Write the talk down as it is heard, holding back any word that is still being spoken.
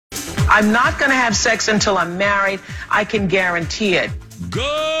I'm not going to have sex until I'm married. I can guarantee it.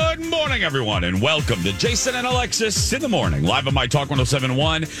 Good morning, everyone, and welcome to Jason and Alexis in the morning, live on My Talk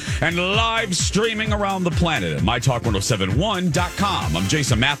 1071 and live streaming around the planet at MyTalk1071.com. I'm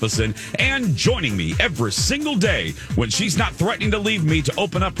Jason Matheson, and joining me every single day when she's not threatening to leave me to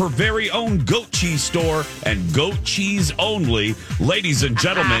open up her very own goat cheese store and goat cheese only, ladies and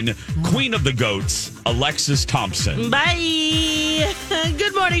gentlemen, Queen of the Goats, Alexis Thompson. Bye.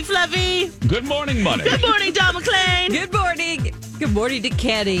 Good morning, Fluffy. Good morning, Money. Good morning, Don McClain. Good morning. Good morning to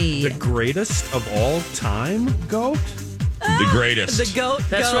Kenny. The greatest of all time goat? The greatest. The goat.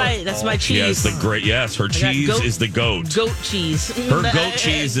 That's goat. right. That's my cheese. Yes, her cheese is the goat. Goat cheese. Her goat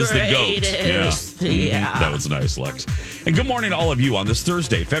cheese is the goat. Yeah. That was nice, Lex. And good morning to all of you on this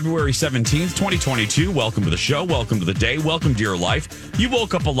Thursday, February 17th, 2022. Welcome to the show. Welcome to the day. Welcome to your life. You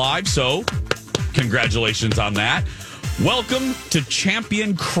woke up alive, so congratulations on that. Welcome to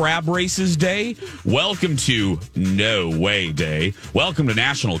Champion Crab Races Day. Welcome to No Way Day. Welcome to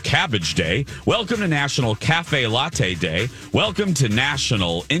National Cabbage Day. Welcome to National Cafe Latte Day. Welcome to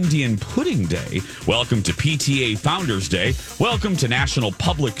National Indian Pudding Day. Welcome to PTA Founders Day. Welcome to National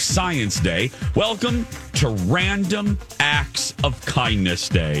Public Science Day. Welcome to Random Acts of Kindness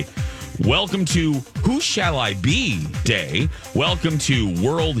Day. Welcome to Who Shall I Be Day. Welcome to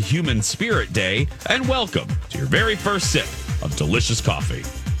World Human Spirit Day. And welcome to your very first sip of delicious coffee.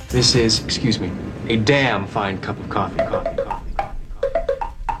 This is, excuse me, a damn fine cup of coffee.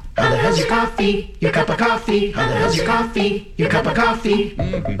 How the hell's your coffee? Your cup of coffee. How the hell's your coffee? Your cup of coffee.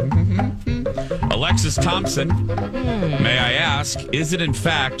 Alexis Thompson, may I ask, is it in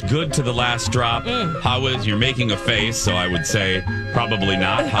fact good to the last drop? How is, you're making a face, so I would say probably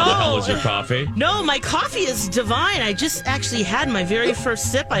not. How the hell is your coffee? No, my coffee is divine. I just actually had my very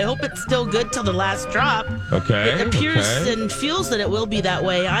first sip. I hope it's still good till the last drop. Okay. It appears and feels that it will be that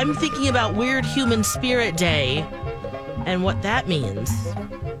way. I'm thinking about Weird Human Spirit Day and what that means.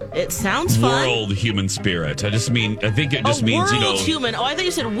 It sounds fun. World Human Spirit. I think it just means, World Human. Oh, I thought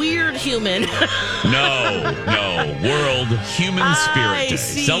you said Weird Human. No. World Human Spirit Day.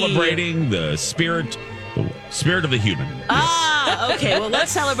 See. Celebrating the spirit of the human. Okay. Well,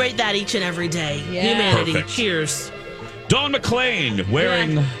 let's celebrate that each and every day. Yeah. Humanity. Perfect. Cheers. Dawn McClain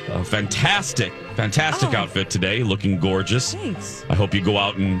wearing a fantastic outfit today, looking gorgeous. Thanks. I hope you go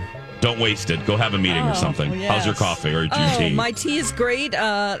out and don't waste it. Go have a meeting or something. Yes. How's your coffee or your tea? My tea is great.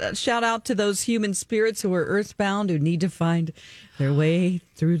 Shout out to those human spirits who are earthbound who need to find their way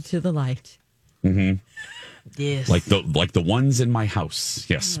through to the light. Mm-hmm. Yes. Like the ones in my house.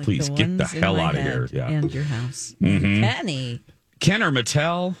 Yes, Like please the get the ones in hell my out of here. head Yeah. And your house. Mhm. Kenny. Ken or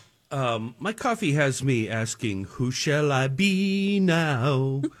Mattel? My coffee has me asking, who shall I be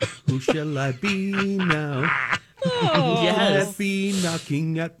now? Who shall I be now? Yes. That be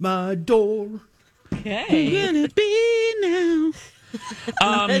knocking at my door? Okay. Gonna be now.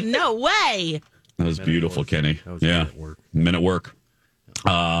 No way. That was beautiful, Kenny. That was Yeah. minute work.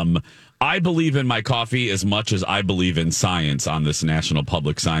 I believe in my coffee as much as I believe in science on this National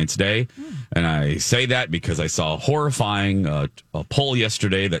Public Science Day. And I say that because I saw a horrifying a poll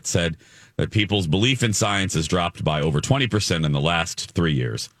yesterday that said that people's belief in science has dropped by over 20% in the last 3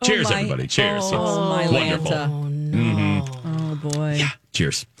 years. Cheers, everybody. Cheers. Oh, my Wonderful. Lanta. Oh, no. Oh, boy.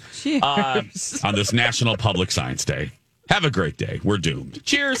 Cheers. Cheers. On this National Public Science Day. Have a great day. We're doomed.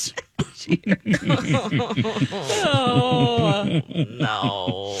 Cheers.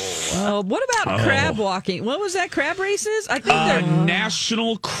 No. What about crab walking? What was that? Crab races? I think they're.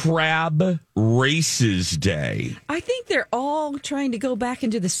 National Crab Races Day. I think they're all trying to go back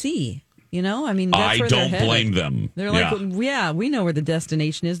into the sea. You know, I mean, that's I where they're don't headed. blame them. They're like, yeah, we know where the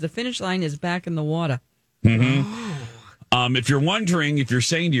destination is. The finish line is back in the water. If you're wondering, if you're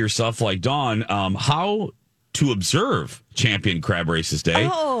saying to yourself, like Dawn, how to observe Champion Crab Races Day,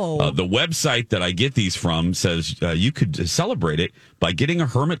 the website that I get these from says you could celebrate it by getting a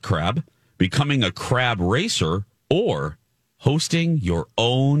hermit crab, becoming a crab racer, or hosting your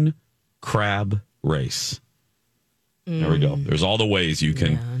own crab race. There we go. There's all the ways you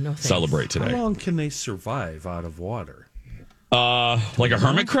can celebrate today. How long can they survive out of water? Like a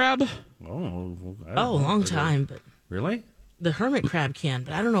hermit crab? Oh, A long time, but Really? the hermit crab can,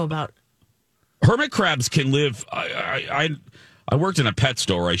 but I don't know about. Hermit crabs can live. I worked in a pet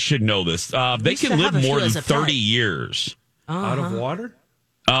store. I should know this. They used to can live have a more few than as a 30 pet. years. Out of water?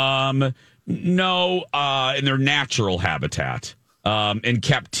 No, in their natural habitat. In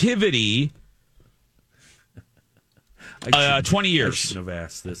captivity, 20 I years. shouldn't have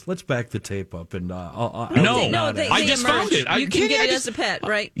asked this. Let's back the tape up and I'll No. not they, ask. I they just emerge. found it. You can get it as a pet,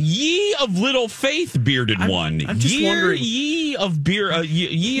 right? Ye of little faith, bearded one. I'm just wondering- Ye of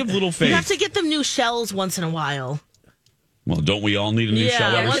ye of little You have faith. to get them new shells once in a while. Well, don't we all need a new Yeah,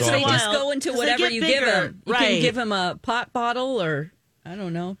 shell every once so in a They often? while. just go into 'Cause they whatever get you give bigger. them. You Right. can give them a pot bottle or, I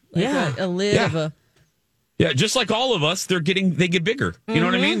don't know, like Yeah. a lid Yeah. of a... Yeah, just like all of us, they get bigger. You know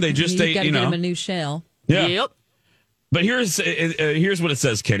what I mean? They just You they got to you get know. them a new shell. Yeah. Yep. But here's what it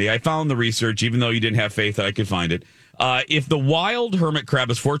says, Kenny. I found the research, even though you didn't have faith that I could find it. If the wild hermit crab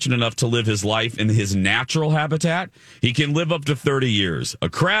is fortunate enough to live his life in his natural habitat, he can live up to 30 years. A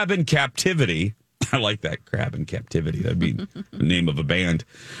crab in captivity, I like that, crab in captivity. That'd be the name of a band,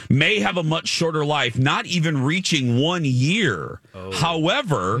 may have a much shorter life, not even reaching 1 year.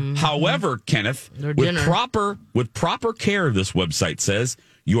 However, Kenneth, Their with dinner. proper care, this website says,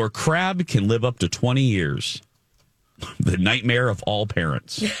 your crab can live up to 20 years. The nightmare of all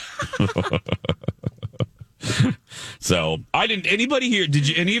parents. So anybody here,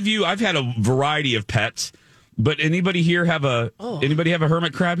 any of you, I've had a variety of pets, but anybody here have anybody have a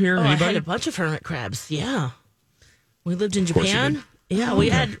hermit crab here? Oh, I Anybody? had a bunch of hermit crabs. Yeah. We lived in course you Japan. Yeah,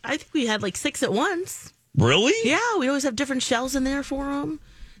 I think we had like 6 at once. Really? Yeah, we always have different shells in there for them.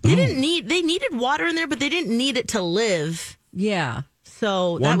 They needed water in there, but they didn't need it to live. Yeah.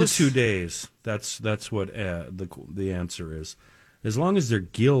 So 1 that to was 2 days. That's what the answer is. As long as their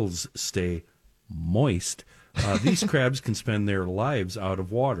gills stay moist, these crabs can spend their lives out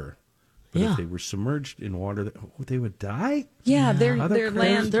of water. But Yeah. if they were submerged in water, they would die? Yeah, they're Other crabs?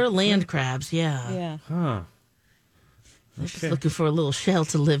 land. They're land crabs. Yeah. Yeah. Huh. They're just looking for a little shell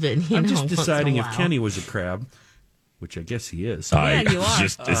to live in. I'm just once in a deciding if while. Kenny was a crab, which I guess he is. Yeah, you are.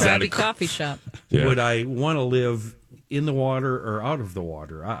 Is that Krabby a coffee shop. Yeah. Would I want to live in the water or out of the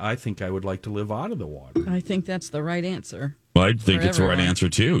water? I think I would like to live out of the water. I think that's the right answer. Well, I think it's the right everyone. answer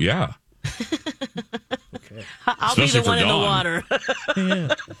too. Yeah. I'll be Especially the for one in the Dawn. water.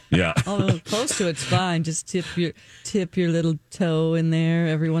 Yeah. Oh, close to it's fine. Just tip your little toe in there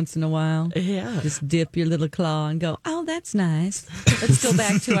every once in a while. Yeah. Just dip your little claw and go, oh, that's nice. Let's go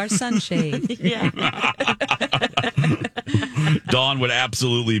back to our sunshade. Yeah. Dawn would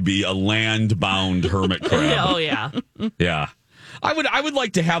absolutely be a land-bound hermit crab. Oh yeah. Yeah. I would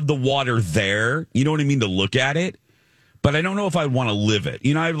like to have the water there, you know what I mean, to look at it. But I don't know if I'd want to live it.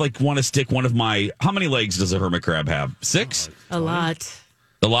 You know, I'd want to stick one of my, how many legs does a hermit crab have? 6? A lot.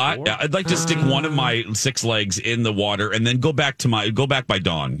 A lot? Yeah, I'd like to stick one of my 6 legs in the water and then go back by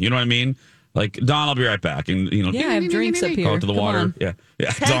dawn. You know what I mean? Like, Dawn, I'll be right back. And, you know, Yeah, I have drinks up here. go to the Come water. on. Yeah. Yeah.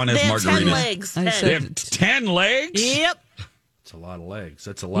 10 Dawn has they have 10 margaritas. legs. I 10. said- They have 10 legs? Yep. It's a lot of legs.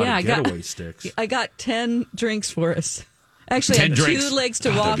 That's a lot Yeah, of getaway sticks. I got 10 drinks for us. Actually, I 10 had drinks. 2 legs to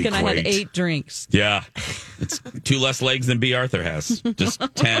God, that'd walk, be and I had great. 8 drinks. Yeah. It's 2 less legs than B. Arthur has. Just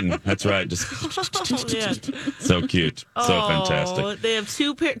 10. That's right. Just Oh, yeah. so cute. So fantastic. They have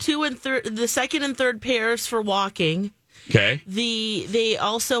two and third, the second and third pairs for walking. Okay. They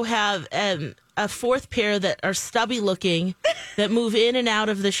also have a fourth pair that are stubby looking that move in and out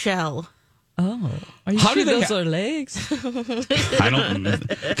of the shell. Oh, are you How sure do they those ha- are legs? I don't,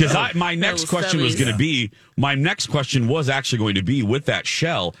 because my next Little question was stubbies. going to be, my next question was actually going to be with that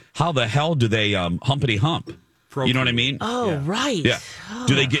shell, how the hell do they humpity hump? You know what I mean? Oh, Yeah. right. Yeah.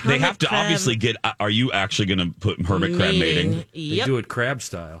 Do they get? They hermit have to crab obviously get. Are you actually going to put hermit crab mating? They Yep. do it crab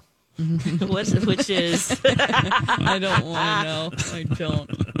style. Which is I don't want to know. I don't.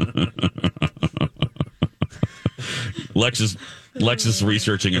 Lex is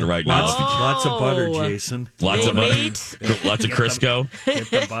reaching it right now. Lots of butter, Jason. Lots they of butter. mate. Lots of Crisco. Get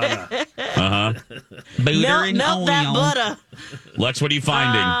the butter. Butter Melt that butter. Lex, what are you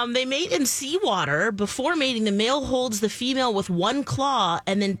finding? They mate in seawater. Before mating, the male holds the female with one claw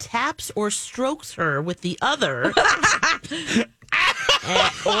and then taps or strokes her with the other,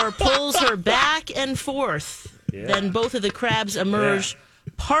 or pulls her back and forth. Yeah. Then both of the crabs emerge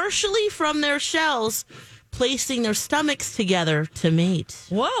partially from their shells, placing their stomachs together to mate.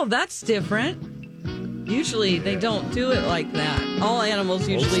 Whoa, that's different. Usually they don't do it like that. All animals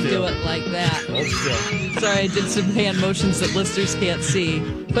usually do still. it like that. Hold still. Sorry, I did some hand motions that listeners can't see.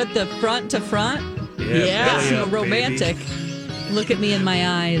 But the front to front, Yeah. that's belly up, romantic. baby. Look at me in my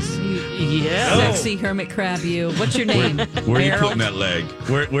eyes. You Yeah. sexy hermit crab, you. What's your name? Where are you Harold? putting that leg?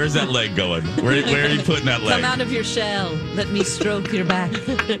 Where's that leg going? Where are you putting that leg? Come out of your shell. Let me stroke your back.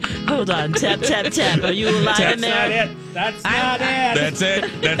 Hold on. Tap, tap, tap. Are you alive in there? That's not it. That's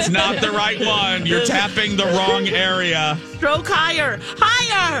it. That's not the right one. You're tapping the wrong area. Stroke higher.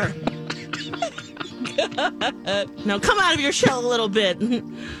 Higher. Now come out of your shell a little bit.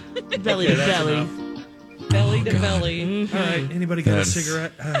 Belly to belly. Belly to belly. All right. Anybody got a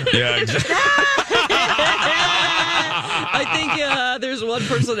cigarette? Yeah, exactly. I think there's one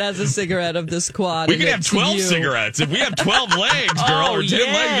person that has a cigarette of this quad. We and can have it's 12 you. cigarettes. If we have 12 legs, girl, Oh, or 10 legs,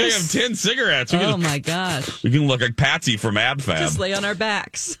 we yes. have 10 cigarettes. Oh, my gosh. We can look like Patsy from AbFab. Just lay on our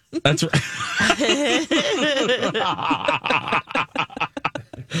backs. That's right.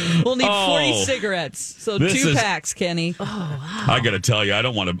 We'll need 40 Oh. cigarettes. So This 2 is- packs, Kenny. I got to tell you, I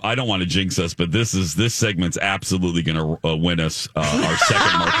don't want to jinx us, but this segment's absolutely going to win us our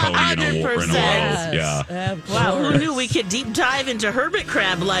second Marconi in a row. 100%. Yeah. Of Wow, who course. knew we could deep dive into hermit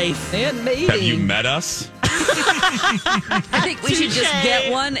crab life? And mating. Have you met us? I think we should just Touche.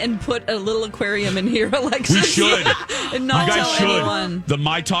 get one and put a little aquarium in here, Alexis. We should. And not You guys tell should. anyone. The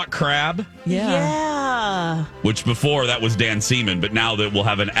My Talk crab, Yeah. which before that was Dan Seaman, but now that we'll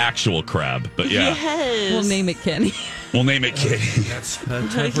have an actual crab. But yeah, Yes. We'll name it Kenny. we'll name it Kitty. That's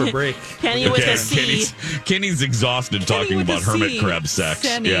time for a break. Kenny with a C. Kenny's exhausted talking with a about hermit C. crab sex.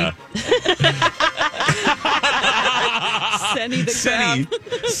 Senny. Yeah. Senny the crab.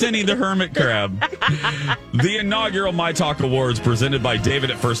 Senny the hermit crab. The inaugural My Talk Awards presented by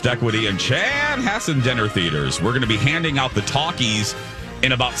David at First Equity and Chanhassen Dinner Theaters. We're going to be handing out the talkies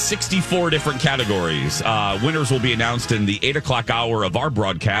in about 64 different categories. Winners will be announced in the 8 o'clock hour of our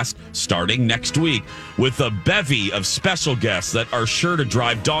broadcast starting next week with a bevy of special guests that are sure to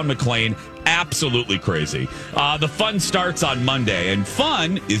drive Dawn McClain absolutely crazy. The fun starts on Monday, and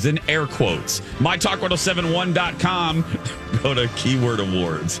fun is in air quotes. MyTalk1071.com. Go to Keyword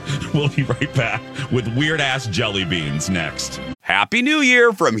Awards. We'll be right back with Weird Ass Jelly Beans next. Happy New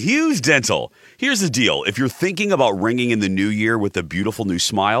Year from Hughes Dental. Here's the deal. If you're thinking about ringing in the new year with a beautiful new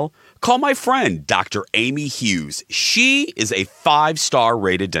smile, call my friend, Dr. Amy Hughes. She is a 5-star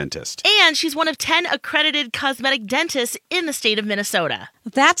rated dentist. And she's one of 10 accredited cosmetic dentists in the state of Minnesota.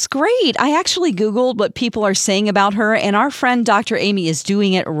 That's great. I actually Googled what people are saying about her, and our friend Dr. Amy is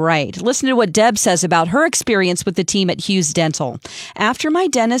doing it right. Listen to what Deb says about her experience with the team at Hughes Dental. After my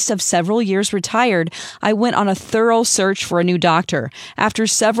dentist of several years retired, I went on a thorough search for a new doctor. After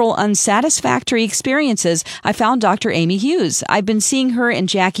several unsatisfactory experiences, I found Dr. Amy Hughes. I've been seeing her and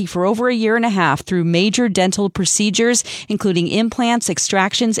Jackie for over a year and a half through major dental procedures, including implants,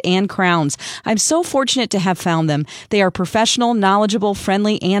 extractions, and crowns. I'm so fortunate to have found them. They are professional, knowledgeable,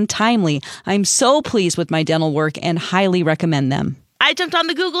 friendly, and timely. I'm so pleased with my dental work and highly recommend them. I jumped on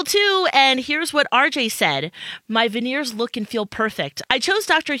the Google too, and here's what RJ said. My veneers look and feel perfect. I chose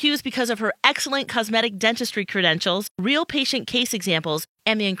Dr. Hughes because of her excellent cosmetic dentistry credentials, real patient case examples,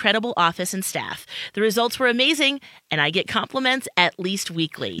 and the incredible office and staff. The results were amazing, and I get compliments at least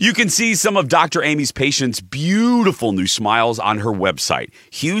weekly. You can see some of Dr. Amy's patients' beautiful new smiles on her website,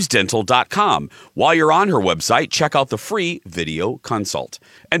 HughesDental.com. While you're on her website, check out the free video consult.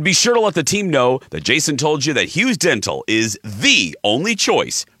 And be sure to let the team know that Jason told you that Hughes Dental is the only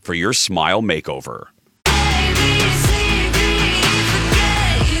choice for your smile makeover.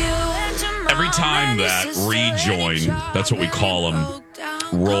 Every time that rejoin, that's what we call them,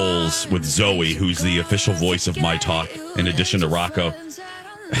 rolls with Zoe, who's the official voice of My Talk, in addition to Rocco.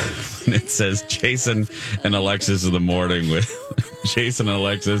 It says Jason and Alexis in the morning with Jason and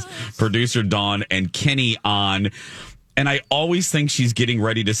Alexis, producer Dawn, and Kenny on. And I always think she's getting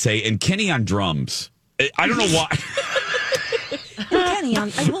ready to say, and Kenny on drums. I don't know why. Kenny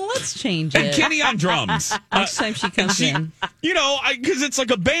on. Well, let's change it. And Kenny on drums. Next time she comes in. You know, because it's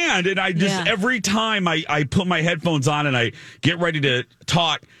like a band, and I just, every time I put my headphones on and I get ready to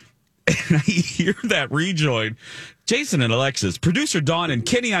talk, and I hear that rejoin, Jason and Alexis, producer Dawn, and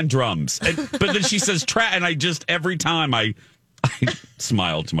Kenny on drums. But then she says, and I just, every time I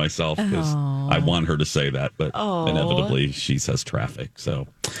smile to myself because I want her to say that, but inevitably she says traffic. So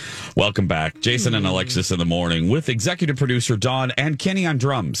welcome back. Jason and Alexis in the morning with executive producer Dawn and Kenny on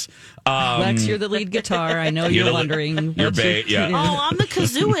drums. Lex, you're the lead guitar. I know you're wondering. You're yeah. Oh, I'm the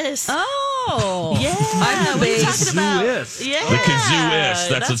kazooist. Oh, yeah. I'm the What are you bass. talking about? Kazooist. Yeah. The kazooist.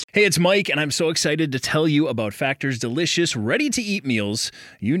 That's Hey, it's Mike, and I'm so excited to tell you about Factor's delicious, ready-to-eat meals.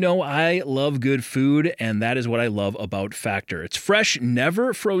 You know I love good food, and that is what I love about Factor. It's fresh,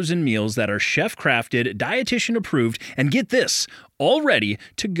 never frozen meals that are chef-crafted, dietitian-approved, and get this, all ready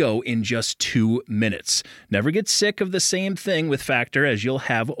to go in just 2 minutes. Never get sick of the same thing with Factor, as you'll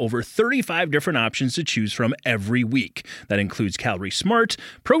have over 35 different options to choose from every week. That includes Calorie Smart,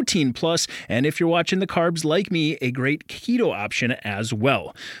 Protein Plus, and if you're watching the carbs like me, a great keto option as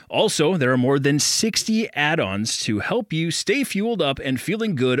well. Also, there are more than 60 add-ons to help you stay fueled up and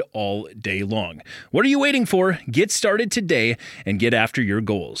feeling good all day long. What are you waiting for? Get started today and get after your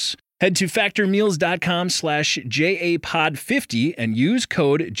goals. Head to factormeals.com/JAPOD50 and use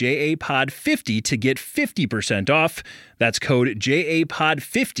code JAPOD50 to get 50% off. That's code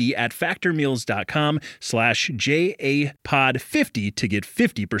JAPOD50 at factormeals.com/JAPOD50 to get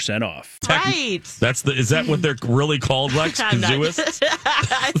 50% off. Right. Is that what they're really called, Lex? I'm not- Kazooists?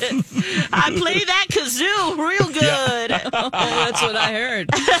 I play that kazoo real good. That's what I heard.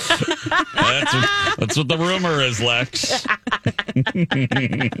 That's what the rumor is, Lex.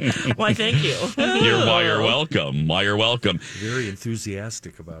 Why, thank you. You're welcome. Why, you're welcome. Very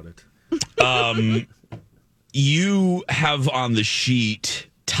enthusiastic about it. You have on the sheet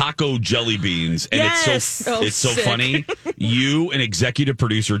taco jelly beans, and Yes. it's so sick. funny. You and executive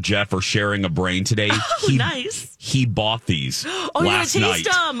producer Jeff are sharing a brain today. Nice. He bought these Oh, you're going last to night.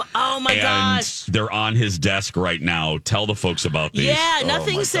 taste them. Oh, my and gosh. they're on his desk right now. Tell the folks about these. Yeah, Oh,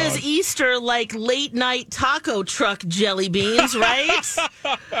 nothing my says God. Easter like late night taco truck jelly beans, right?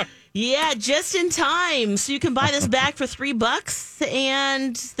 Yeah, just in time. So you can buy this bag for $3,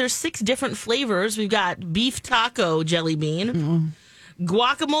 and there's 6 different flavors. We've got beef taco jelly bean,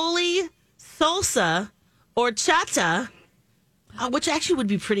 guacamole, salsa, horchata, which actually would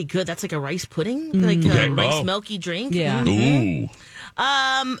be pretty good. That's like a rice pudding, like Okay. a rice Oh. milky drink. Yeah. Ooh.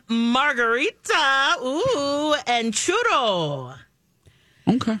 Margarita, and churro.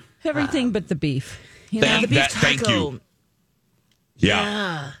 Okay. Everything but the beef. You know? Thank, the beef thank taco. you. Yeah.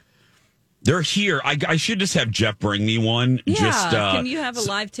 Yeah. They're here. I should just have Jeff bring me one. Yeah. Just, Can you have a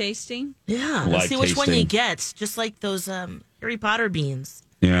live tasting? Yeah, Live let's see which one you tasting. get. Just like those Harry Potter beans.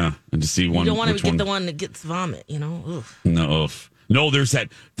 Yeah, and to see one. You don't want to which get one. the one that gets vomit, you know? Ugh. No, no. There's that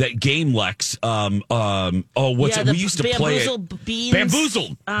game, Lex. What's Yeah, it? the We used to play it. Bamboozled beans.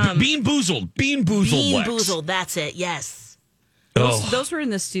 Bamboozled, Bean Boozled, Bean Boozled. Bean Lex. Boozled, that's it, yes. Oh. Those were in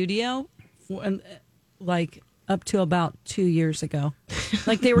the studio, like up to about 2 years ago.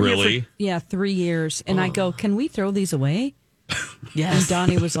 Like they were Really? here for 3 years, and I go, "Can we throw these away?" And Yes.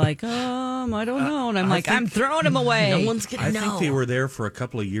 Donnie was like, I don't know, and I'm like, "I'm throwing them away." No one's going I to know. think they were there for a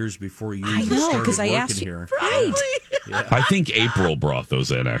couple of years before you I even know, started 'cause I working asked you- here. Right. I think April brought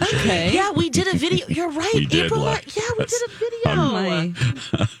those in. Actually, Okay. Yeah, we did a video. You're right. We did, April. Lex. Yeah, we did a video. My-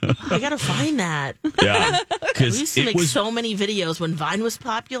 I got to find that. yeah, We because used to it make was so many videos when Vine was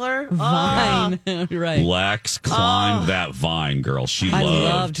popular. Vine, right? Lex climbed that Vine, girl. She I loved.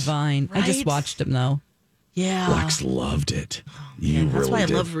 loved Vine. I just Right? watched him though. Yeah. Lex loved it. You That's really why I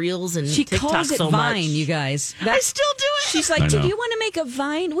did. love Reels and She TikTok calls it so Vine, much. you guys. I still do it. She's like, I "Do know. you want to make a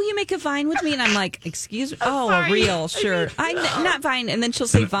Vine? Will you make a Vine with me?" And I'm like, "Excuse me? Oh, sorry. a reel, sure. Not Vine." And then she'll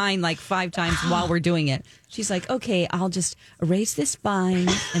say Vine like 5 times while we're doing it. She's like, "Okay, I'll just erase this Vine."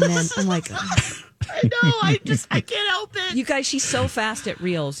 And then I'm like, I know. I can't help it. "You guys, she's so fast at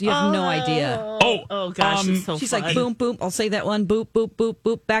reels. You have no idea." Oh gosh, it's so She's fun. like, "Boom, boom. I'll say that one. Boop, boop, boop,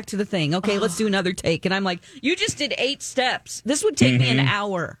 boop. Back to the thing. Okay, let's do another take." And I'm like, "You just did 8 steps. This would take me an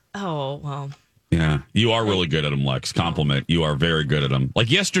hour." Oh well. Yeah, you are really good at them, Lex. Compliment. You are very good at them. Like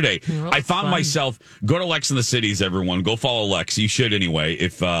yesterday, I found myself go to Lex in the Cities. Everyone, go follow Lex. You should anyway.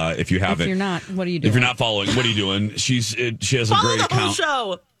 If you haven't, If you're not, what are you doing? if you're not following, what are you doing? She has a Follow great the whole account.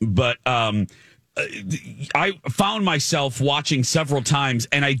 show. But I found myself watching several times,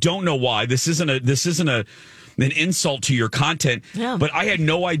 and I don't know why. This isn't an insult to your content, Yeah. but I had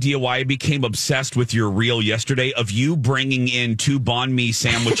no idea why I became obsessed with your reel yesterday of you bringing in 2 banh mi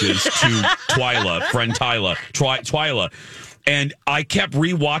sandwiches to friend Twyla. And I kept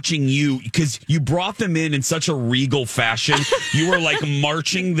rewatching you because you brought them in such a regal fashion. You were like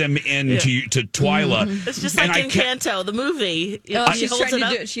marching them in to Twyla. It's just And like I Encanto, the movie. Oh, She she's holds trying it to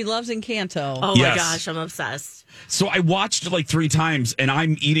up. do it. She loves Encanto. Oh Yes. my gosh, I'm obsessed. So I watched it like 3 times, and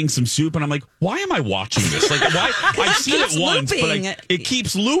I'm eating some soup, and I'm like, "Why am I watching this? Like, why? I've seen it keeps once, looping. but it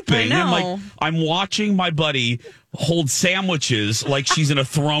keeps looping." I And I'm know. like, I'm watching my buddy hold sandwiches like she's in a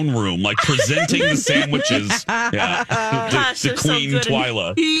throne room, like presenting the sandwiches. Yeah, Gosh, to they're so Queen good and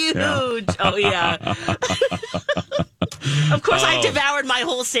Twyla. Huge. Yeah. Oh yeah. Of course, I devoured my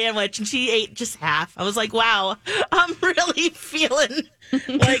whole sandwich, and she ate just half. I was like, "Wow, I'm really feeling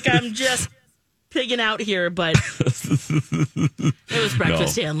like I'm just pigging out here." But it was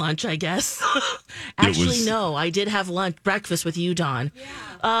breakfast and lunch, I guess. Actually, no, I did have breakfast with you, Dawn.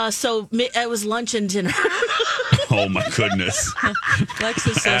 So it was lunch and dinner. Oh my goodness! Lex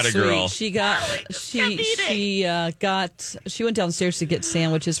is so Atta sweet. girl. She went downstairs to get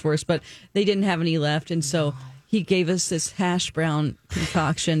sandwiches for us, but they didn't have any left, and so he gave us this hash brown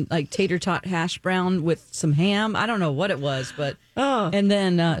concoction, like tater tot hash brown with some ham. I don't know what it was, but and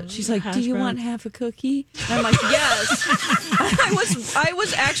then she's like, "Do you want half a cookie?" And I'm like, "Yes." I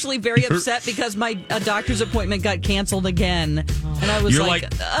was actually very upset because my doctor's appointment got canceled again, and I was You're like,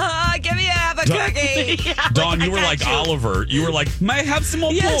 "Give me half a cookie." Dawn, you were like Oliver. You were like, "May I have some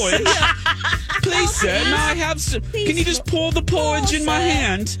more porridge?" Please, sir, may I have some? Can you just pour the porridge in my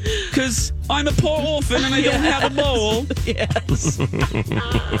hand? Because I'm a poor orphan and I don't have a bowl. Yes.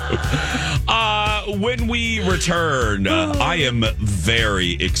 When we return, I am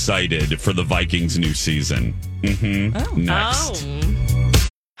very excited for the Vikings' new season. Next.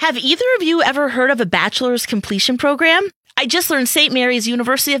 Have either of you ever heard of a bachelor's completion program? I just learned St. Mary's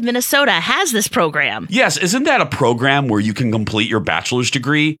University of Minnesota has this program. Yes, isn't that a program where you can complete your bachelor's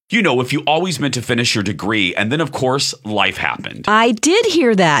degree? You know, if you always meant to finish your degree, and then, of course, life happened. I did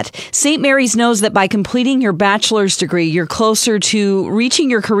hear that. St. Mary's knows that by completing your bachelor's degree, you're closer to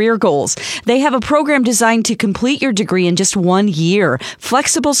reaching your career goals. They have a program designed to complete your degree in just 1 year.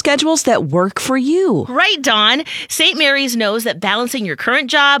 Flexible schedules that work for you. Right, Dawn. St. Mary's knows that balancing your current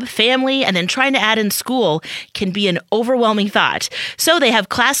job, family, and then trying to add in school can be an overwhelming thought. So they have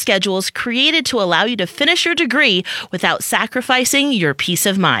class schedules created to allow you to finish your degree without sacrificing your peace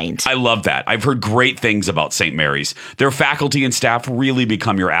of mind. I love that. I've heard great things about St. Mary's. Their faculty and staff really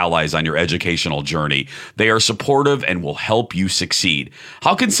become your allies on your educational journey. They are supportive and will help you succeed.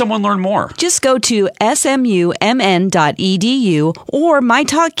 How can someone learn more? Just go to smumn.edu or my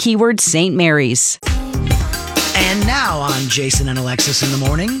talk keyword St. Mary's. And now on Jason and Alexis in the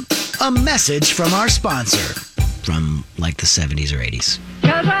Morning, a message from our sponsor. From like the 70s or 80s.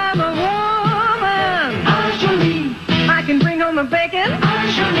 Cause I'm a woman. I can bring home the bacon.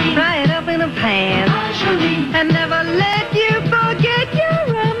 Fry it up in a pan. And never let you forget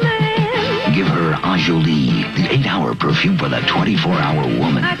you're a man. Give her Enjoli, the 8-hour perfume for that 24-hour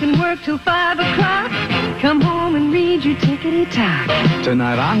woman. I can work till 5 o'clock. Come home and read your tickety-tock.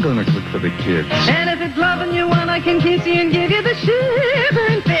 Tonight I'm gonna cook for the kids. And if it's loving you one, I can kiss you and give you the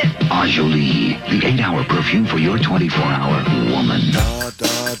shivering fit. Enjoli, the 8-hour perfume for your 24-hour woman.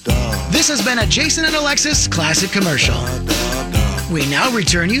 This has been a Jason and Alexis classic commercial. We now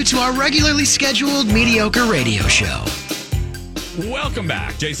return you to our regularly scheduled mediocre radio show. Welcome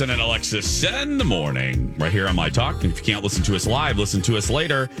back. Jason and Alexis in the morning. Right here on My Talk. And if you can't listen to us live, listen to us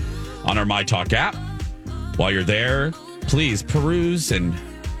later on our My Talk app. While you're there, please peruse and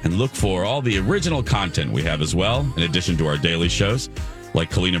look for all the original content we have as well, in addition to our daily shows, like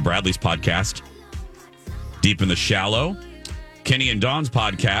Colleen and Bradley's podcast, Deep in the Shallow, Kenny and Dawn's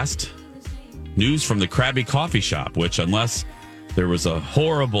podcast, News from the Krabby Coffee Shop, which, unless there was a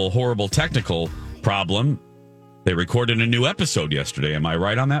horrible, horrible technical problem, they recorded a new episode yesterday. Am I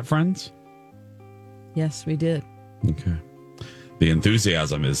right on that, friends? Yes, we did. Okay. The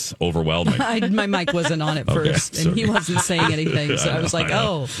enthusiasm is overwhelming. My mic wasn't on at first, and he wasn't saying anything, so I was like,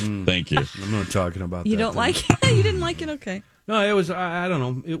 "Oh, thank you." I'm not talking about you that. don't like it? You didn't like it? Okay. No, it was. I don't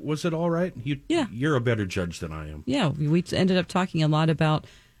know. Was it all right? Yeah. You're a better judge than I am. Yeah, we ended up talking a lot about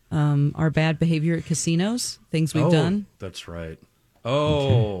our bad behavior at casinos, things we've done. That's right.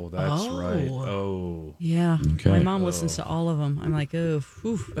 Oh, that's right. Oh, yeah. Okay. My mom listens to all of them. I'm like, I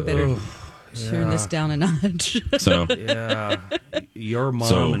better turn this down a notch. So yeah, your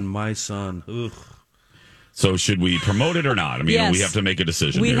mom and my son. Ugh. So should we promote it or not? I mean, Yes. we have to make a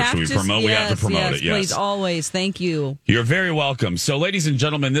decision We here. have Should we to, promote? We have to promote it. Yes, please, always. Thank you. You're very welcome. So, ladies and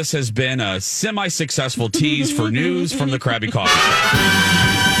gentlemen, this has been a semi-successful tease for news from the Krabby Coffee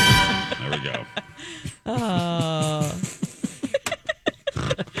Shop. There we go. Oh.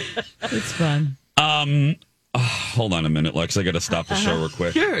 It's fun. Hold on a minute, Lex. I got to stop the show real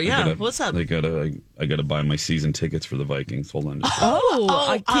quick. Sure, yeah. What's up? I gotta buy my season tickets for the Vikings. Hold on. Just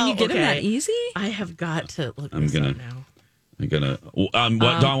Can you get them that easy? I have got to look I'm this gonna. up now. I'm gonna.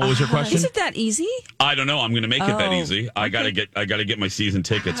 What, Don? What was your question? Is it that easy? I don't know. I'm gonna make it that easy. I gotta get my season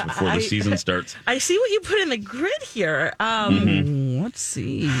tickets before the season starts. I see what you put in the grid here. Let's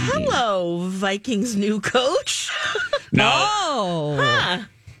see. Hello, Vikings new coach. No.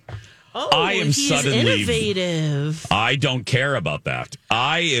 I am he's suddenly innovative. I don't care about that.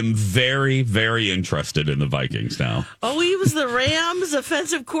 I am very, very interested in the Vikings now. Oh, he was the Rams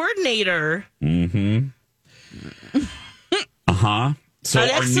offensive coordinator. Mm-hmm. Uh-huh. So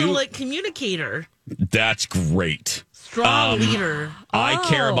An excellent communicator. That's great. Strong leader. I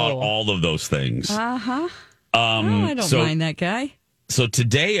care about all of those things. Uh-huh. I don't mind that guy. So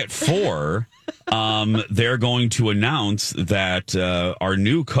today at 4, they're going to announce that our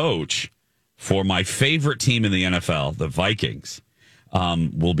new coach for my favorite team in the NFL, the Vikings,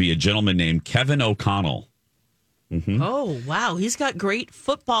 will be a gentleman named Kevin O'Connell. Oh, wow. He's got great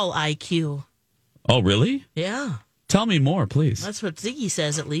football IQ. Oh, really? Yeah. Tell me more, please. That's what Ziggy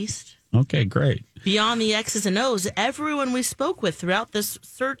says, at least. Okay, great. Beyond the X's and O's, everyone we spoke with throughout this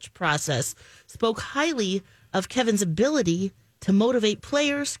search process spoke highly of Kevin's ability to motivate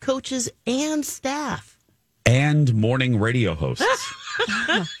players, coaches, and staff. And morning radio hosts.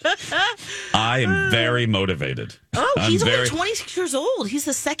 I am very motivated. Oh, he's only 26 years old. He's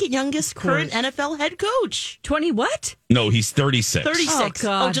the second youngest current NFL head coach. 20 what? No, he's 36. 36. Oh,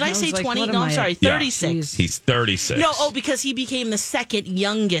 God. Oh, did I I say was like, 20? what am No, I'm I sorry. at? 36. He's 36. No, because he became the second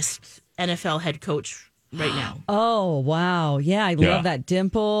youngest NFL head coach right now. Oh, wow. Yeah, I love that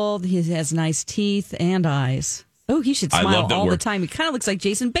dimple. He has nice teeth and eyes. Oh, he should I smile love that all we're- the time. He kind of looks like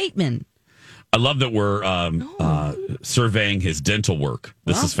Jason Bateman. I love that we're surveying his dental work.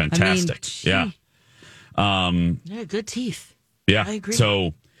 This Well, is fantastic. gee. Yeah, good teeth. Yeah. I agree.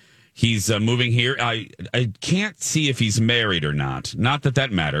 So he's moving here. I can't see if he's married or not. Not that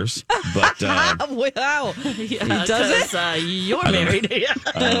that matters, but Wow. Yeah, does it? You're I don't know. married.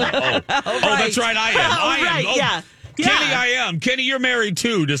 Oh, that's right. I am. I am. Right, Oh, yeah. Kenny, I am. Kenny, you're married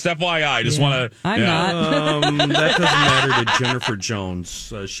too. Just FYI. Just want to. I'm not. That doesn't matter to Jennifer Jones.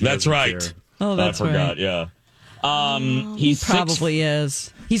 She That's doesn't right. care. Oh, that's I forgot. right. Yeah. He He's probably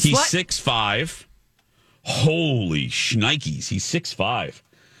is. He's what? 6'5". Holy shnikes. He's 6'5".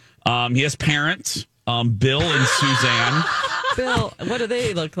 He has parents, Bill and Suzanne. Bill, what do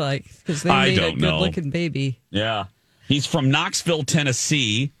they look like? Because they I made don't a know. good-looking baby. Yeah. He's from Knoxville,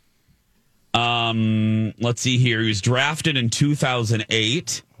 Tennessee. Let's see here. He was drafted in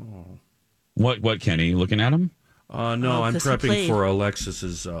 2008. What, Kenny? You looking at him? No, I'm 'cause he prepping played. for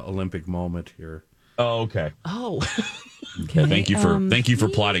Alexis's Olympic moment here. Oh, okay. Oh. Okay. Thank you for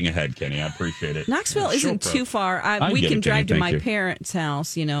plotting ahead, Kenny. I appreciate it. Knoxville isn't too far. I We get can it, drive Kenny. to my Thank you. parents'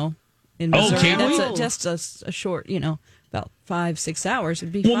 house, in Oh, Missouri. can we? That's just a short, about 5-6 hours.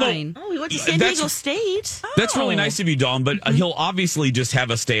 It'd be Well, no. fine. Oh, he went to San That's- Diego State. That's really nice of you, Dawn, but he'll obviously just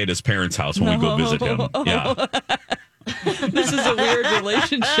have us stay at his parents' house when we go visit him. Yeah. This is a weird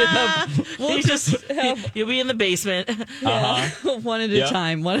relationship. We'll just have You'll be in the basement. one at a Yep.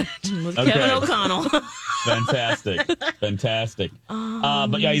 time. With Okay. Kevin O'Connell. Fantastic.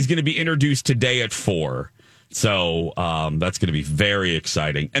 But yeah, he's going to be introduced today at 4. So that's going to be very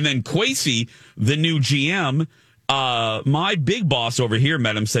exciting. And then Kwesi, the new GM, my big boss over here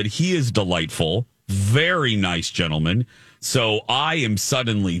met him, said he is delightful. Very nice gentleman. So I am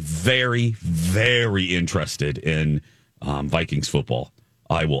suddenly very, very interested in Vikings football.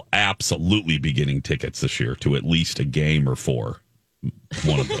 I will absolutely be getting tickets this year to at least a game or 4.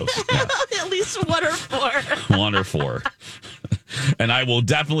 One of those. Yeah. At least 1 or 4. 1 or 4. And I will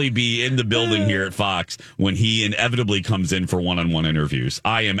definitely be in the building here at Fox when he inevitably comes in for one-on-one interviews.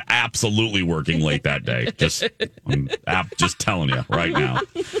 I am absolutely working late that day. I'm just telling you right now.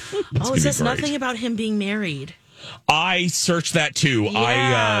 Oh, it says nothing about him being married. I searched that too.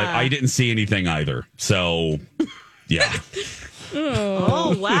 Yeah. I didn't see anything either. So, yeah.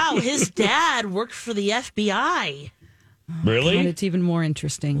 Oh, wow. His dad worked for the FBI. Really? And it's even more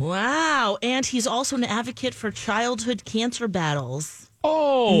interesting. Wow. And he's also an advocate for childhood cancer battles.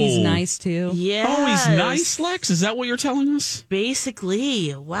 Oh. He's nice, too. Yeah. Oh, he's nice, Lex? Is that what you're telling us?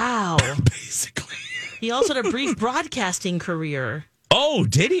 Basically. Wow. Basically. He also had a brief broadcasting career. Oh,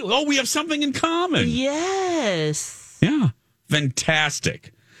 did he? Oh, we have something in common. Yes. Yeah.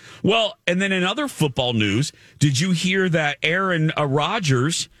 Fantastic. Well, and then in other football news, did you hear that Aaron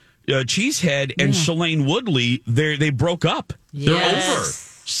Rodgers, Cheesehead, and Shailene Woodley, they broke up? They're over.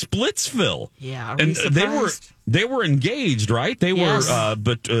 Splitsville. Yeah. And they were engaged, right? They Yes.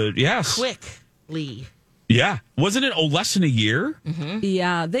 were, yes. Quickly. Yeah. Wasn't it less than a year? Mm-hmm.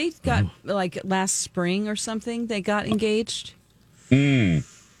 Yeah, they got, last spring or something, they got engaged.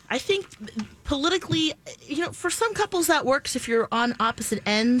 I think politically, for some couples that works if you're on opposite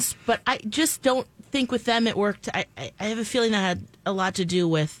ends, but I just don't think with them it worked. I have a feeling that had a lot to do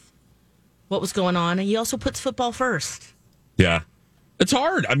with what was going on. And he also puts football first. Yeah. It's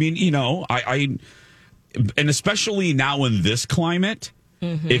hard. I mean, I and especially now in this climate,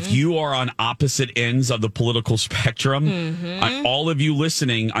 if you are on opposite ends of the political spectrum, all of you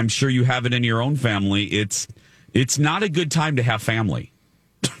listening, I'm sure you have it in your own family. It's not a good time to have family.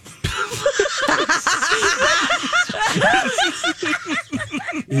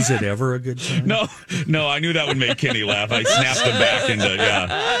 Is it ever a good time? No, I knew that would make Kenny laugh. I snapped him back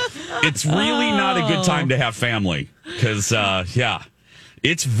into, It's really not a good time to have family because,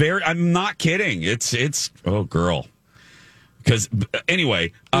 it's I'm not kidding. It's oh, girl. Because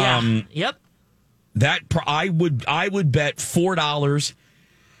anyway, Yep. that I would bet $4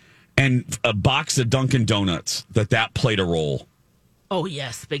 and a box of Dunkin' Donuts, that played a role. Oh,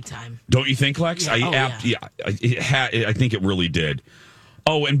 yes, big time. Don't you think, Lex? Yeah. I think it really did.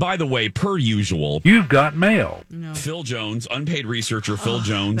 Oh, and by the way, per usual, you've got mail. No. Phil Jones, unpaid researcher Phil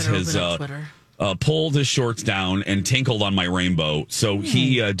Jones, better has open up Twitter. Pulled his shorts down and tinkled on my rainbow. So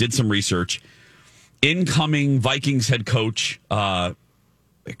he did some research. Incoming Vikings head coach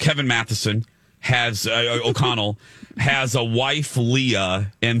Kevin Matheson O'Connell has a wife,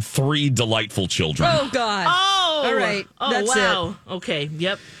 Leah, and 3 delightful children. Oh, God. Oh, all right. Oh, That's wow. it. Okay.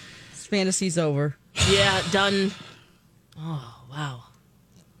 Yep. This fantasy's over. Yeah. Done. Oh, wow.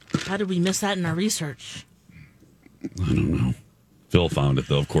 How did we miss that in our research? I don't know. Phil found it,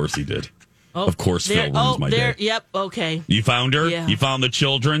 though. Of course he did. Oh, of course Phil ruins my day. Yep. Okay. You found her? Yeah. You found the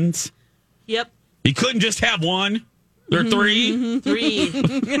children's? Yep. He couldn't just have one. There are 3? 3.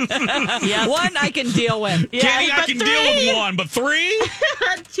 Yep. One I can deal with. Yeah, Kenny, I but can 3? deal with one, but 3?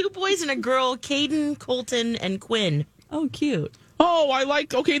 2 boys and a girl, Caden, Colton, and Quinn. Oh, cute. Oh, I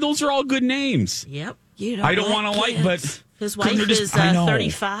like, okay, those are all good names. Yep. I don't want to like, but... His wife is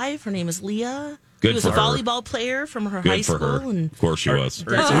 35. Her name is Leah. Good She was for a her. volleyball player from her Good high for school. her. And Of course she was.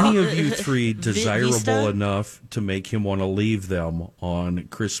 Are any of you 3 Vista? desirable enough to make him want to leave them on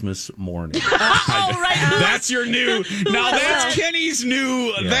Christmas morning? Oh, right. That's your new... Now, that's Kenny's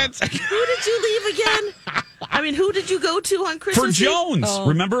new... Yeah. That's Who did you leave again? I mean, who did you go to on Christmas for Eve? Jones. Oh.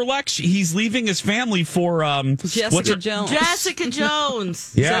 Remember, Lex? He's leaving his family for... Jessica Jones. Jessica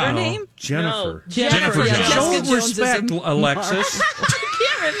Jones. Yeah. Is that her name? Jennifer. No, Jennifer Yeah, Jones. Jessica Show Jones is respect, a- Alexis. I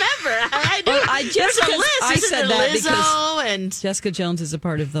can't remember. I do. Oh, There's a Jessica's- list. I Isn't said it that Lizzo and Jessica Jones is a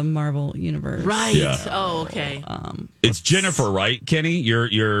part of the Marvel universe. right. Yeah. Oh, okay. It's Jennifer, right, Kenny? Your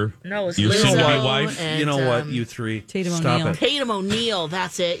No, it's your Lizzo soon-to-be wife? and, You know what, you 3? Tatum Stop O'Neal. it. Tatum O'Neal.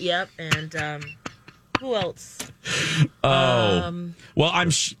 That's it. Yep. And who else? Oh, well,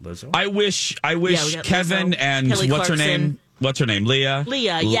 Lizzo? I wish Yeah, we got Kevin Lizzo. and Kelly what's her Clarkson. name? What's her name? Leah.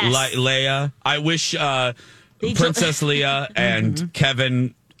 Leah, yes. Leia. I wish Princess Leia and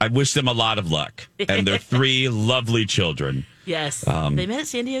Kevin. I wish them a lot of luck and their 3 lovely children. Yes. They met at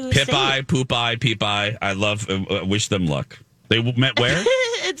San Diego State. Pip-Eye, Poop-Eye, Peep-Eye. I love. Wish them luck. They met where?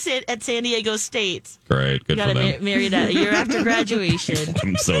 at San Diego State. Great, good Got for them. married a year after graduation.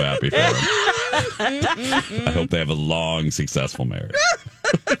 I'm so happy for them. I hope they have a long, successful marriage.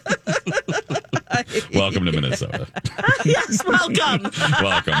 Welcome to Minnesota. Yes, welcome.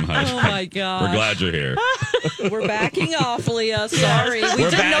 Welcome. Oh, my God. We're glad you're here. We're backing off, Leah. Sorry. We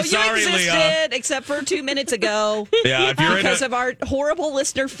We're didn't know back. you Sorry, existed Leah. except for 2 minutes ago. Yeah, if you're in Because of our horrible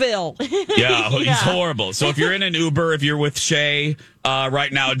listener, Phil. Yeah, he's horrible. So if you're in an Uber, if you're with Shay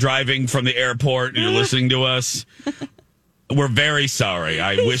right now driving from the airport and you're listening to us, we're very sorry.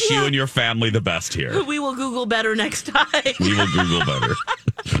 I wish you and your family the best here. We will Google better next time. We will Google better.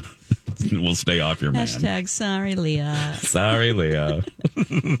 We'll stay off your man. Hashtag sorry, Leah. Sorry, Leah.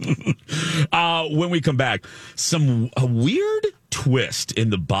 When we come back, a weird twist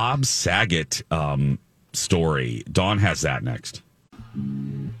in the Bob Saget story. Dawn has that next.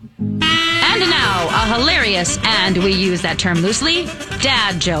 And now, a hilarious, and we use that term loosely,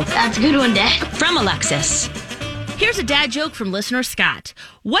 dad joke. That's a good one, Dad. From Alexis. Here's a dad joke from listener Scott.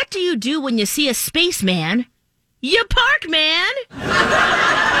 What do you do when you see a spaceman? You park, man.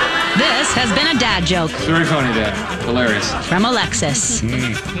 This has been a dad joke. Very funny, Dad. Hilarious. From Alexis.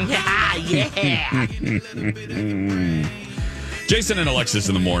 Yeah. Jason and Alexis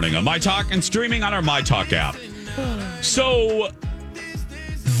in the morning on My Talk and streaming on our My Talk app. So,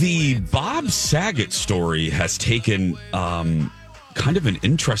 the Bob Saget story has taken kind of an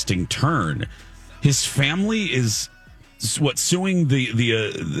interesting turn. His family is suing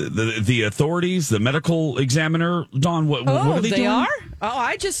the authorities, the medical examiner. Dawn, what are they doing? Are? Oh,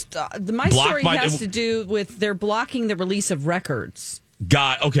 I just my story has to do with they're blocking the release of records.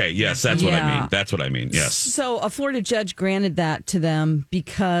 Okay, yes, that's what I mean. That's what I mean. Yes. So a Florida judge granted that to them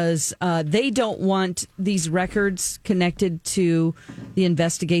because they don't want these records connected to the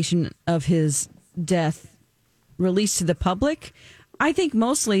investigation of his death released to the public. I think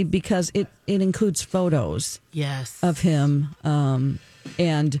mostly because it includes photos of him.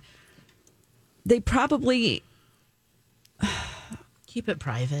 And they probably... Keep it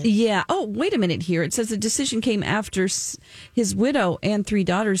private. Yeah. Oh, wait a minute here. It says the decision came after his widow and 3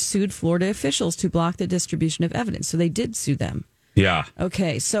 daughters sued Florida officials to block the distribution of evidence. So they did sue them. Yeah.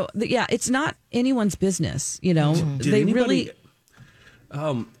 Okay. So, it's not anyone's business, you know. Did they anybody, really...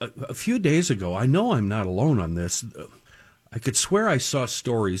 a few days ago, I know I'm not alone on this... I could swear I saw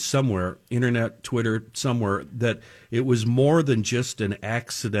stories somewhere, internet, Twitter, somewhere, that it was more than just an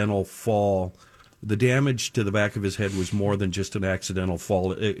accidental fall the damage to the back of his head was more than just an accidental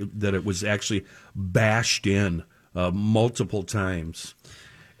fall, that it was actually bashed in multiple times.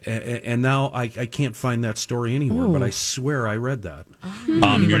 And now I can't find that story anywhere, but I swear I read that.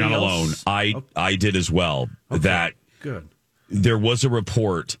 You're not alone. I did as well. Okay, that good. There was a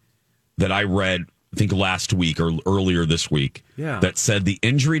report that I read, I think last week or earlier this week, that said the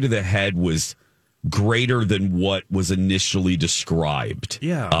injury to the head was greater than what was initially described.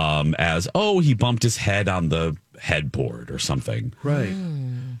 As, he bumped his head on the headboard or something. Right.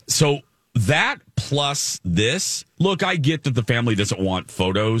 So that plus this, look, I get that the family doesn't want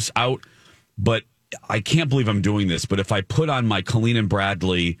photos out, but I can't believe I'm doing this. But if I put on my Colleen and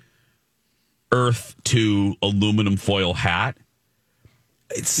Bradley Earth 2 aluminum foil hat,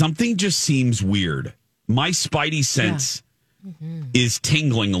 something just seems weird. My spidey sense is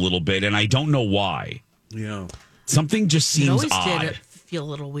tingling a little bit, and I don't know why. Yeah. Something just seems it always odd. did feel a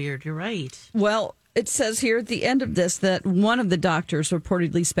little weird. You're right. Well, it says here at the end of this that one of the doctors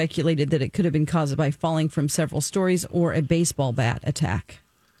reportedly speculated that it could have been caused by falling from several stories or a baseball bat attack.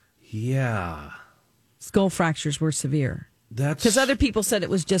 Yeah. Skull fractures were severe. That's because other people said it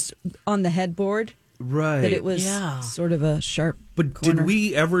was just on the headboard. Right. That it was sort of a sharp corner. Did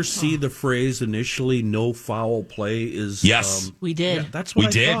we ever see the phrase initially, no foul play is... Yes. We did. Yeah, that's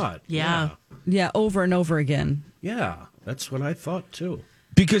what I thought. Yeah, over and over again. Yeah, that's what I thought too.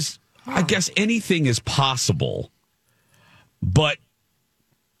 Because I guess anything is possible, but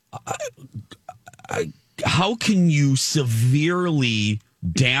how can you severely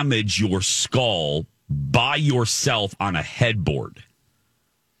damage your skull by yourself on a headboard?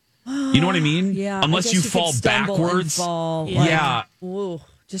 You know what I mean? Yeah. Unless you fall backwards. Ooh,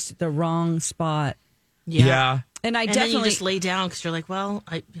 just at the wrong spot. Yeah. And then definitely you just lay down because you're like, well,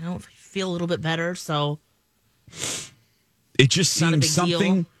 I feel a little bit better, so it just not a seems big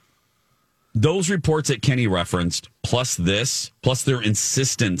something. deal. Those reports that Kenny referenced, plus this, plus their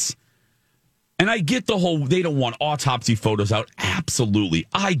insistence. And I get the whole, they don't want autopsy photos out. Absolutely.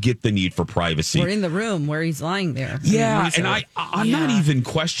 I get the need for privacy. we're in the room where he's lying there. Yeah, and I'm not even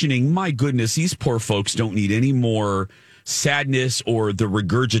questioning, my goodness, these poor folks don't need any more sadness or the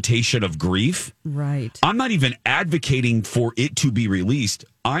regurgitation of grief. Right. I'm not even advocating for it to be released.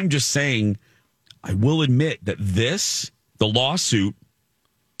 I'm just saying, I will admit that the lawsuit,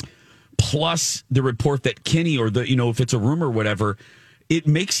 plus the report that Kenny or if it's a rumor or whatever, it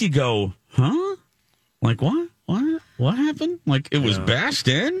makes you go, huh? Like, what? What happened? Like, it was bashed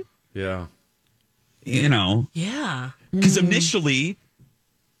in? Yeah. Yeah. Because initially,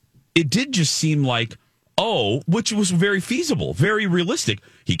 it did just seem like, which was very feasible, very realistic.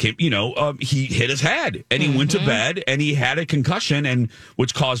 He came, he hit his head and he went to bed and he had a concussion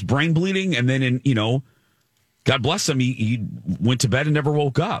which caused brain bleeding. And then, God bless him, he went to bed and never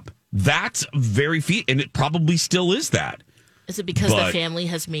woke up. That's very and it probably still is that. Is it because the family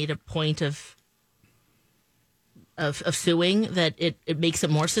has made a point of suing that it makes it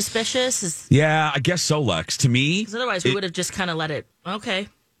more suspicious? Yeah, I guess so, Lex. To me, because otherwise we would have just kind of let it. Okay.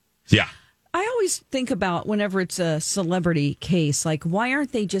 Yeah. I always think about whenever it's a celebrity case, like, why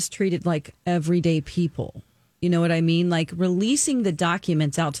aren't they just treated like everyday people? You know what I mean? Like, releasing the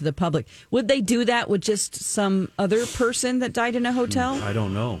documents out to the public. Would they do that with just some other person that died in a hotel? I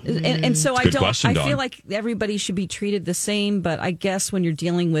don't know. And so I feel like everybody should be treated the same. But I guess when you're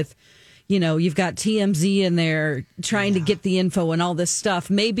dealing with, you've got TMZ in there trying to get the info and all this stuff,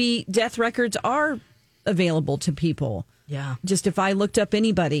 maybe death records are available to people. Yeah. Just if I looked up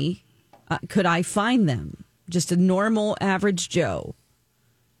anybody, could I find them? Just a normal, average Joe.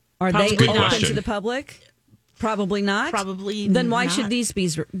 Are they open to the public? Probably not. Probably Then why not. should these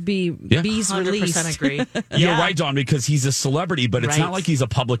bees released? 100% agree. You're right, Dawn, because he's a celebrity, but it's not like he's a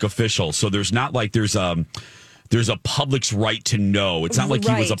public official. So there's not like there's a public's right to know. It's not like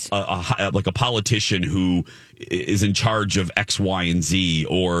he was a politician who is in charge of X, Y, and Z,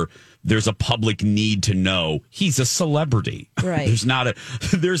 or there's a public need to know. He's a celebrity. Right. There's not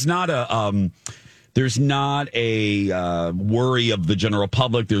a worry of the general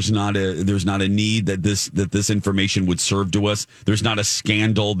public. There's not a need that this information would serve to us. There's not a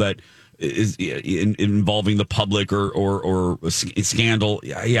scandal that is involving the public or a scandal.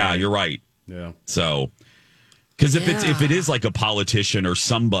 Yeah, you're right. Yeah. So, because if it is like a politician or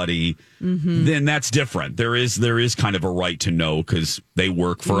somebody, then that's different. There is kind of a right to know because they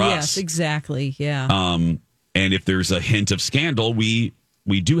work for us. Yes, exactly. Yeah. And if there's a hint of scandal, we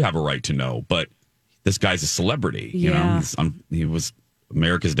do have a right to know. But this guy's a celebrity. He was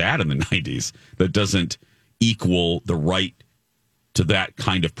America's dad in the 90s. That doesn't equal the right to that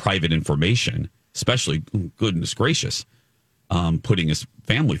kind of private information, especially, goodness gracious, putting his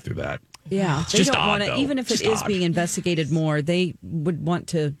family through that. Yeah, It's they just don't odd, want to. though. Even if Just it is odd. being investigated more, they would want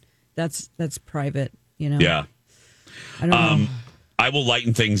to. That's private. You know. Yeah. I don't know. I will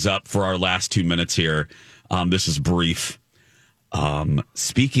lighten things up for our last 2 minutes here. This is brief.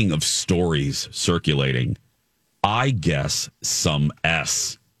 Speaking of stories circulating, I guess some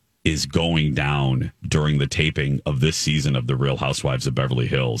S is going down during the taping of this season of The Real Housewives of Beverly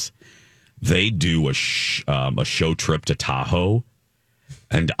Hills. They do a show trip to Tahoe,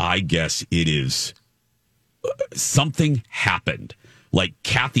 and I guess it is something happened. Like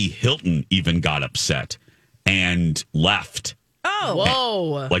Kathy Hilton even got upset and left.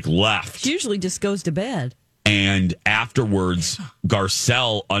 Oh, Like left. She usually just goes to bed. And afterwards,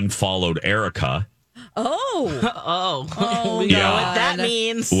 Garcelle unfollowed Erica. We know Yeah. what that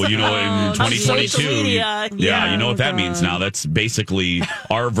means. Well, you know, in 2022, social media. you know what that means now. That's basically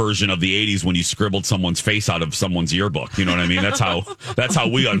our version of the 80s when you scribbled someone's face out of someone's yearbook. You know what I mean? That's how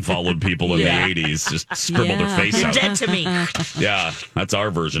we unfollowed people in the 80s. Just scribbled their face You're out. dead to me. Yeah, that's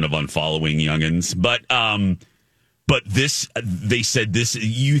our version of unfollowing youngins. But this, they said this,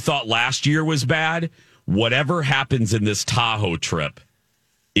 you thought last year was bad. Whatever happens in this Tahoe trip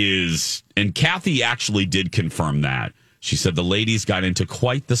is, and Kathy actually did confirm that. She said the ladies got into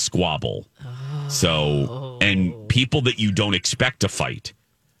quite the squabble. So, and people that you don't expect to fight.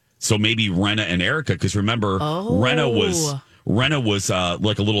 So maybe Renna and Erica, because remember, Renna was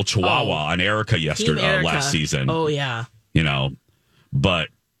like a little chihuahua on Erica last season. Oh, yeah. You know, but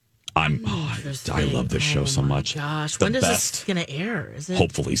I love this show so much. Gosh, The when is best. this going to air? Is it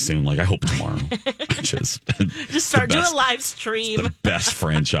Hopefully soon. Like I hope tomorrow. Just start the doing best- a live stream? The best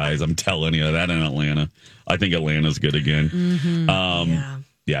franchise. I'm telling you that in Atlanta. I think Atlanta's good again. Mm-hmm.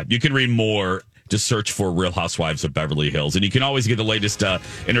 Yeah, you can read more. Just search for Real Housewives of Beverly Hills. And you can always get the latest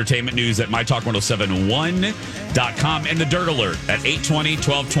entertainment news at mytalk1071.com and the Dirt Alert at 8:20,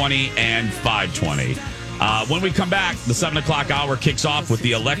 12:20, and 5:20. When we come back, the 7 o'clock hour kicks off with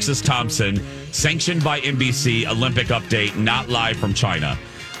the Alexis Thompson, sanctioned by NBC, Olympic update, not live from China.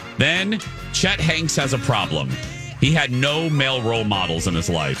 Then, Chet Hanks has a problem. He had no male role models in his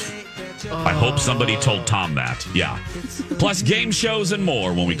life. I hope somebody told Tom that. Yeah. Plus game shows and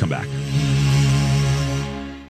more when we come back.